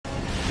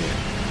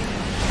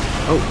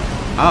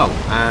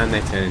Oh, and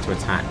they turn into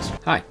attacks.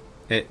 Hi,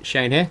 it's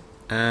Shane here,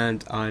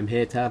 and I'm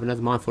here to have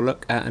another mindful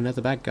look at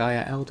another bad guy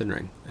at Elden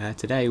Ring.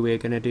 Today we're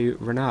going to do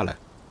Rennala.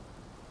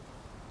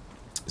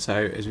 So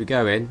as we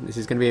go in, this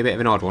is going to be a bit of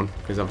an odd one,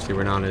 because obviously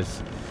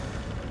Rennala's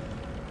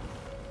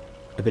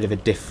a bit of a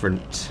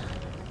different...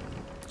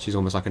 She's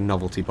almost like a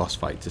novelty boss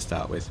fight to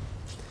start with.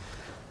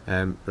 But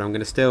I'm going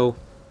to still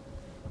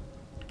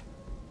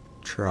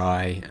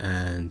try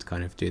and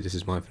kind of do this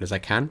as mindful as I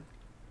can.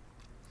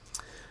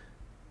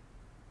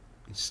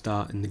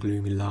 Start in the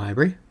gloomy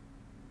library,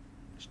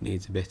 which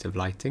needs a bit of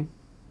lighting.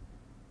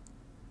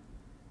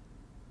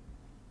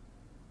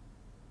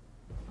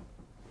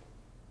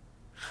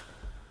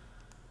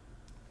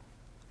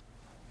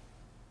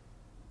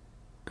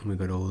 And we've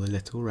got all the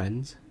little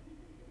wrens.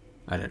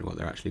 I don't know what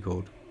they're actually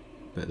called,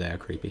 but they are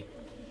creepy.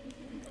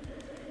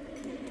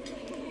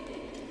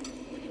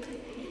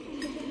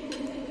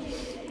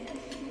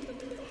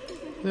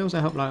 They also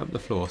help light up the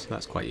floor, so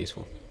that's quite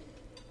useful.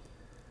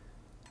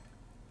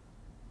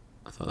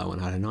 I thought that one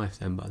had a knife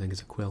then, but I think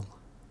it's a quill.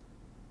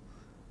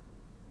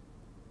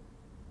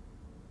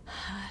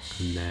 Hush,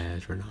 and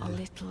there's Rennala.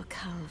 little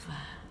Calva.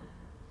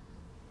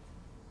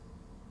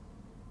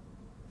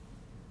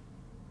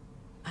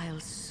 I'll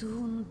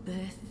soon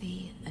birth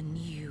thee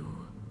anew,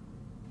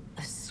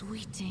 a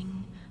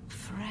sweeting,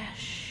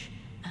 fresh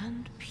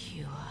and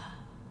pure.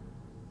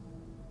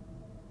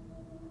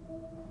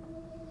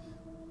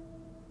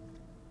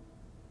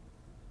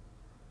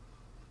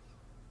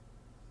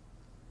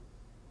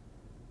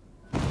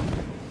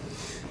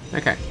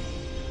 Okay,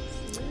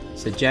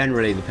 so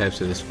generally the purpose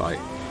of this fight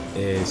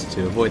is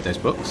to avoid those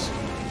books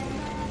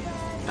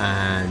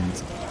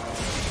and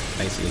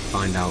basically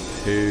find out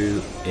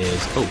who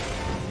is... Oh,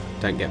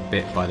 don't get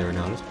bit by the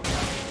Rennalas.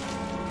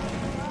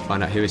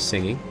 Find out who is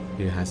singing,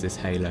 who has this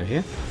halo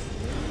here,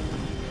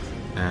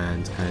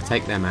 and kind of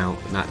take them out,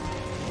 and that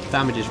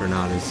damages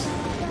Rennala's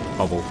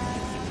bubble,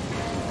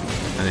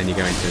 and then you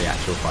go into the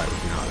actual fight with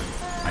Rennala.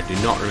 I do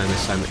not remember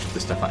so much of the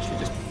stuff actually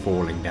just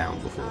falling down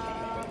before.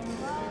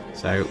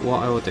 So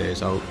what I will do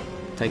is I'll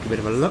take a bit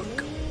of a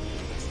look.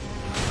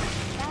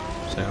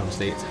 So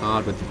obviously it's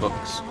hard with the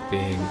books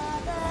being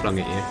flung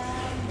at you,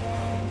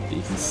 but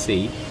you can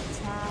see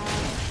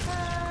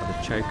got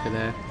a choker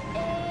there.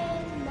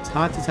 It's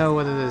hard to tell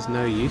whether there's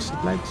no use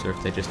of legs or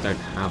if they just don't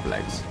have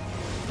legs.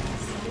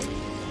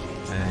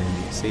 And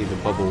you can see the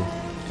bubble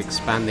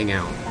expanding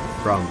out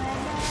from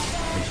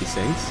when she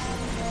sings,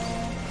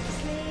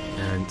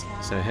 and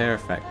so her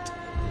effect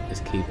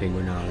is keeping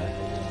Rennala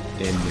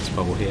in this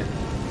bubble here.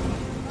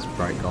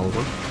 Bright gold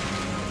one.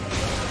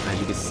 As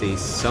you can see,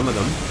 some of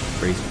them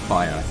breathe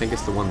fire. I think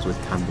it's the ones with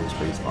candles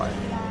breathe fire.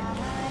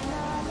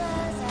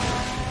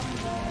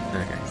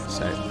 Okay,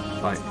 so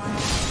if I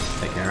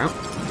take her out,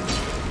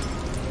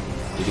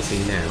 you can see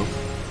now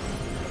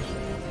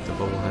the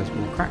bubble has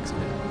more cracks in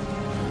it.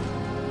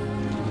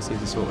 You can see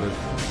the sort of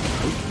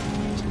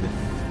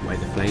the way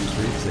the flames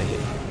move as they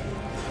hit.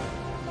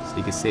 So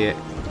you can see it,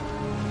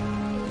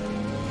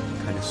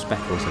 kind of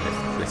speckles of it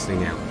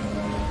glistening out.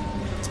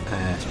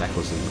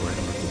 Speckles isn't the word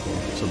I'm looking for,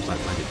 some like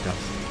magic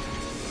dust.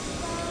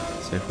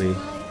 So if we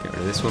get rid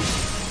of this one,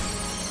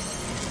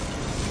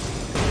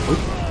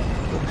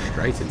 walk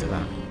straight into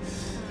that.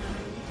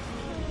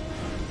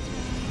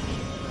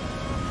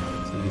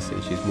 So you can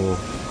see she's more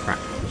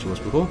cracked than she was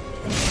before,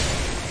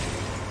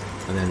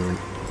 and then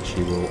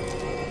she will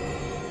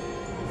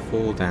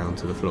fall down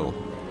to the floor.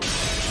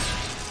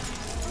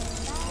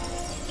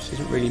 She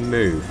doesn't really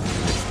move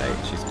in this state,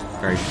 she's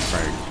very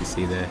prone. You can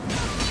see the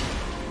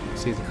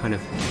kind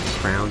of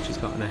crown she's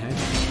got on her head,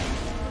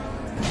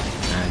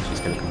 and she's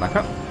going to come back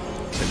up.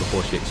 So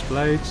before she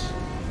explodes,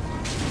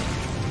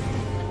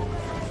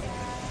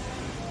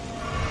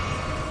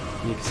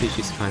 you can see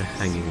she's kind of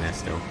hanging there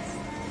still.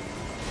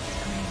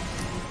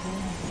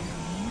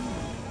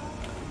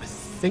 I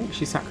think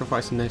she's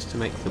sacrificing those to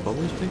make the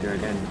bubbles bigger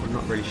again. I'm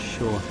not really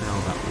sure how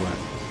that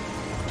works.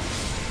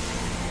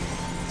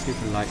 See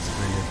the lights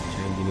kind of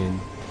changing in.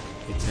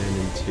 They turn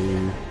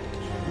into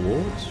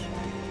wards.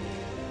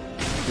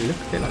 They look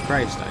a bit like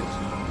gravestones.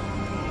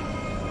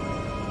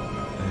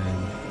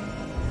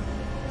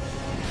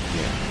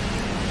 Yeah.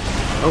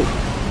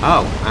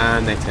 Oh,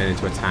 and they turn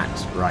into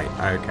attacks. Right,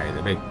 okay,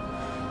 the big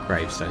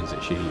gravestones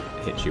that she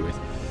hits you with.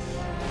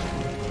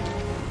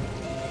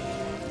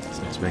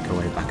 So let's make our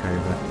way back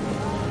over.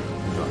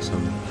 We've got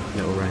some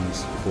little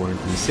wrens falling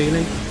from the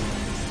ceiling.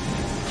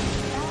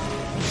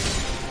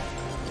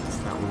 That's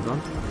that one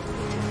gone.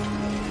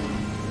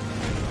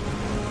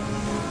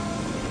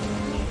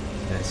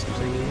 There's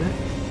something in there.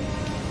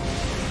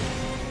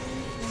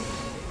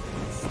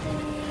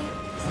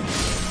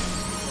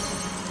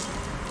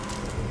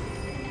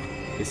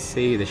 You can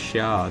see the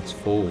shards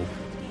fall.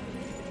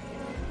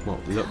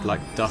 What looked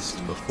like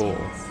dust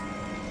before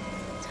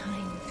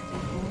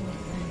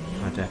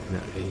are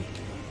definitely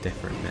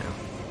different now.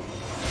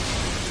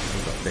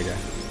 They've got bigger.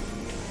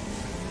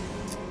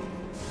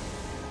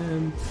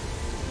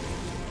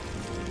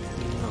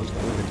 That was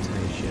got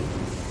levitation.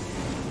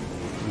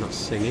 I'm not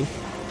singing.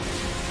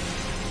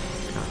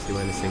 Can't see exactly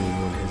where the singing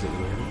one is at the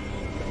moment.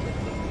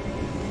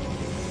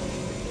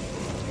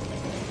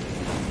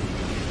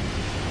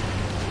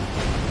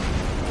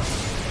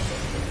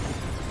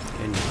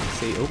 Again, you can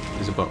see, oh,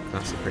 there's a book.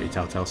 That's a pretty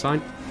telltale sign.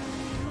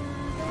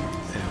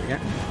 There we go.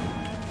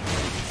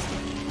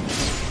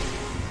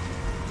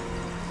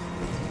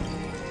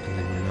 And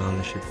then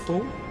Rennala should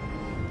fall.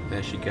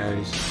 There she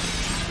goes.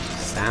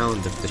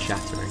 Sound of the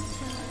shattering.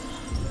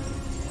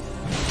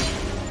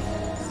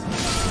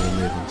 We'll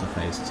move on to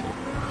phase 2.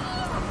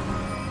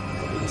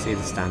 You can see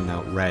the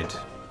standout red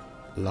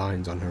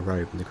lines on her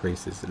robe and the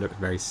creases that look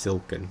very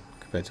silken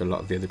compared to a lot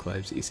of the other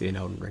clothes that you see in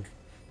Elden Ring.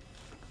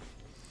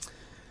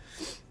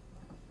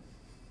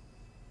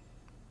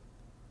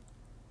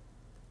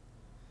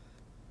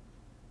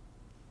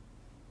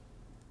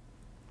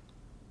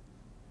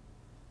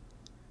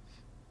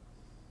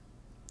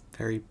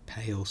 Very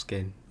pale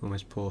skin,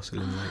 almost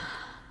porcelain-like.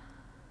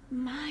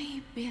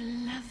 My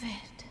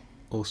beloved.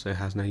 Also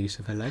has no use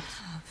of her legs.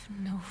 Have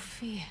no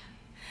fear.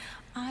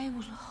 I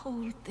will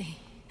hold thee.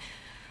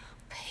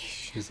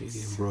 Patience. You see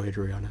the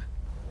embroidery on her.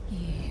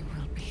 Ye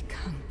will be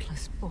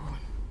countless born,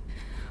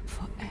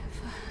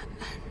 forever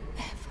and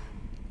ever.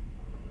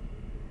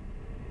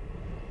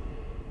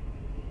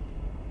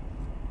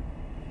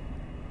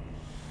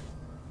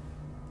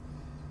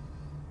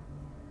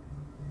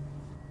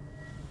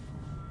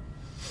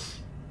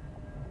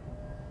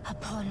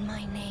 Upon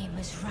my name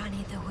is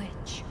Ranni the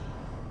Witch.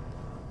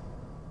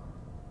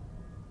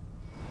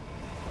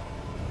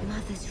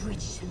 Mother's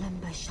rich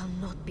limber shall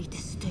not be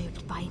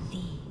disturbed by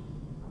thee.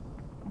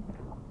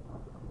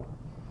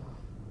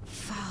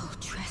 Foul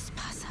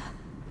trespasser.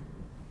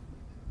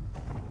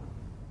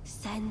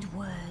 Send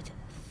word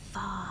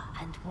far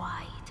and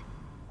wide.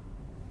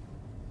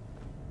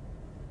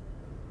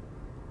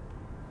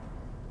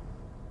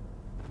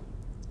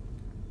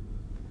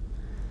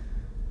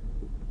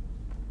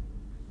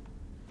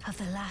 Of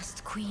the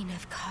last queen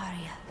of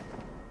Caria,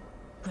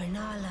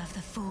 Rennala of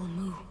the full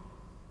moon.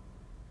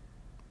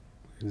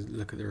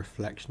 Look at the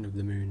reflection of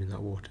the moon in that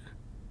water.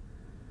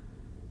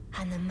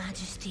 And the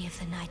majesty of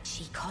the night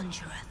she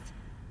conjureth.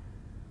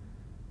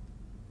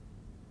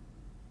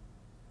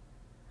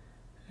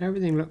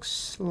 Everything looks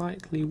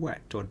slightly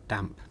wet or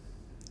damp,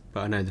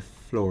 but I know the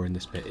floor in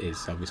this bit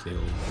is obviously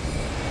all...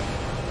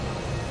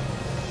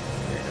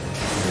 Yeah,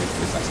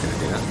 because that's going to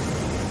do that.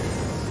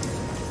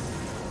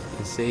 You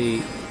can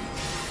see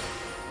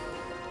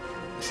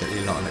there's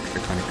certainly a lot of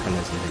extra kind of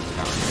colours and things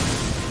about it.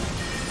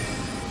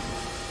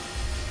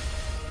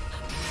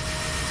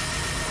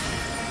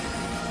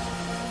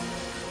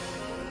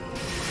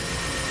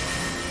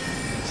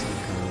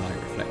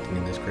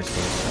 In this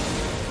crystal.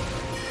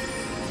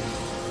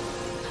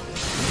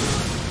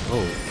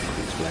 Oh, that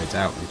explodes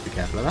out. Need to be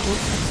careful of that one.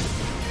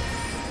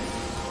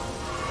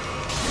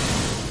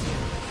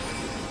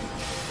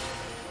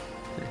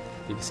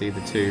 You can see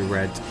the two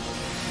red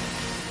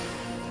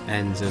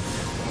ends of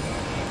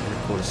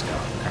a quarter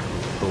scarf. I can't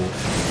remember what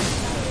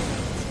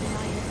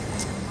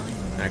it's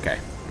called. Okay,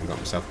 I got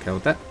myself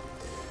killed there.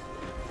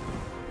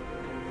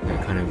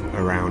 They're kind of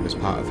around as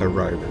part of her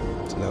robe,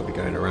 so they'll be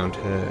going around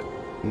her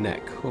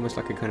neck, almost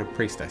like a kind of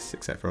priestess,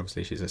 except for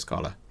obviously she's a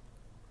scholar.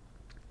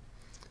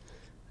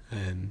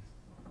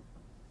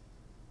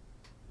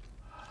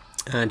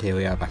 And here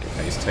we are back in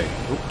phase 2. Ooh.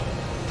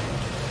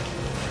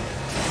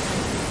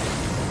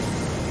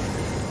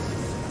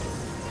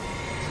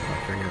 So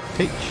bring out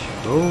Peach.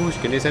 Oh, she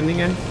can do something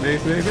again.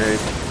 Move, move,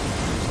 move.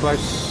 It's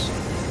close.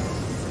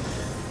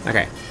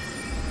 Okay.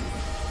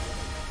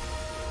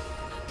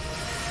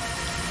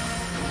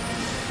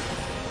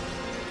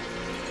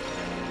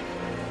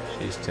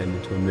 She's turned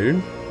into a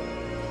moon.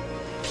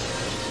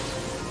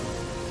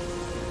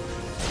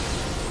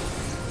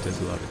 Does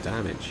a lot of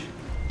damage.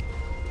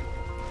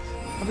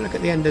 Have a look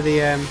at the end of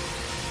the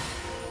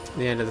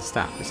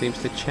staff. It seems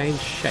to change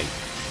shape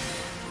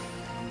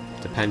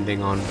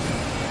depending on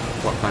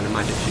what kind of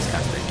magic she's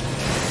casting.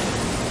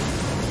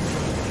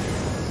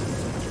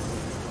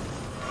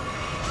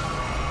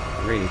 I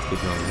really need to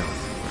keep an eye on that.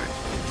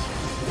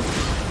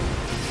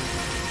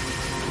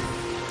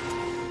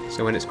 Right.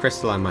 So when it's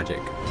crystalline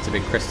magic, it's a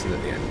big crystal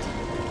at the end.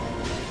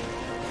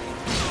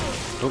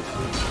 Oh.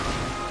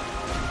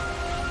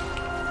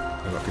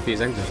 I got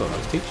confused then because I thought that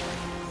was Teach.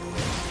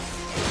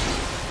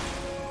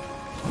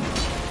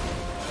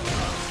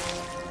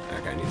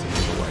 Okay, I need to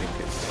move away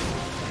because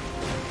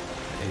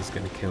it is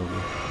going to kill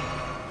me.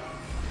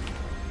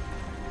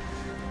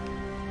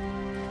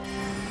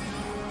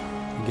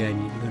 Again,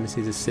 you can kind of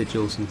see the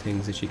sigils and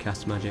things as she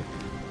casts magic.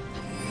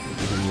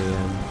 Even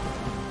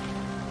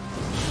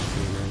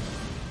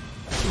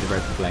the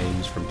red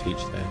flames from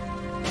Teach there.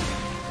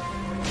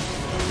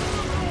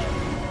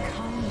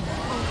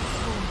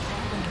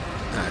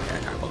 Okay, I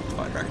can't bother to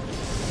fight a dragon.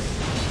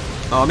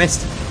 Oh, I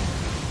missed!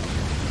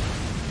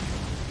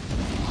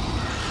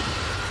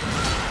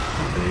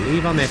 I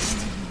believe I missed.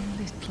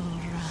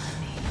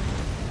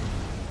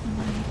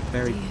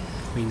 Very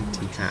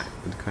pointy hat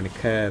with a kind of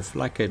curve,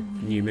 like a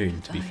new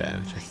moon to be fair,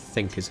 which I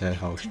think is her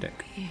whole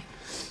shtick.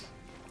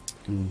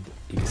 And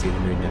you can see the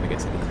moon never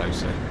gets any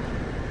closer.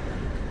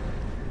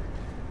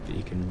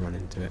 you can run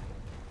into it.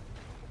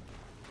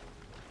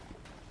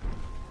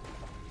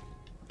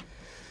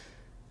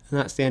 And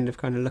that's the end of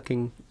kind of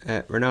looking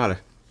at Rennala.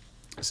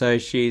 So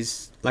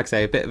she's, like I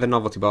say, a bit of a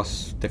novelty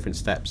boss, different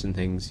steps and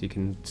things. You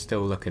can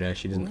still look at her.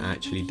 She doesn't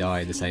actually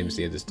die the same as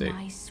the others do.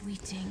 So you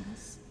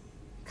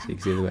can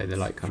see the way the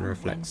light kind of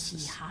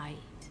reflects. I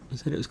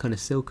said it was kind of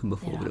silken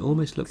before, but it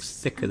almost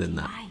looks thicker than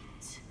that.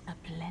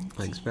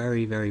 Like it's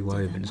very, very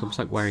woven. It's almost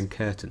like wearing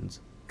curtains.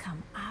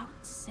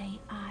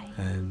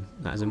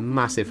 That is a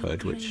massive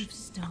hood, which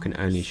I can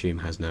only assume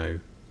has no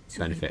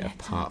benefit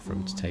apart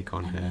from to take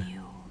on her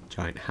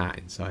giant hat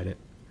inside it.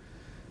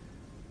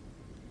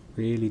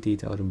 Really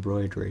detailed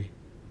embroidery.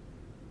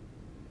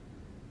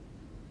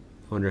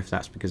 I wonder if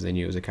that's because they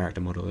knew it was a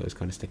character model that was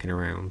kind of sticking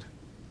around.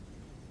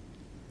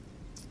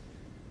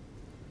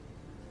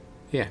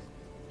 Yeah.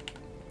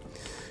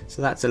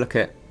 So that's a look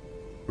at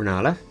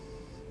Rennala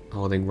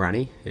holding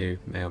Ranni, who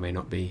may or may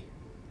not be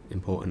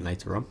important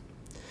later on.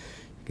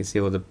 You can see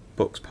all the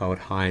books piled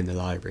high in the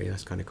library.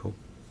 That's kind of cool.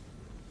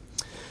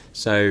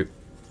 So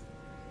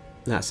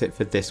that's it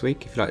for this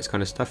week. If you like this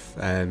kind of stuff,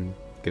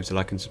 give us a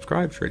like and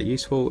subscribe. It's really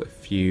useful.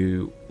 If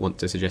you want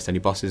to suggest any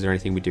bosses or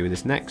anything we do with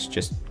this next,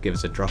 just give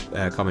us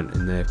a comment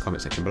in the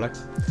comment section below.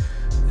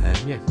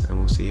 Yeah, and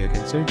we'll see you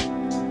again soon.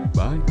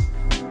 Bye.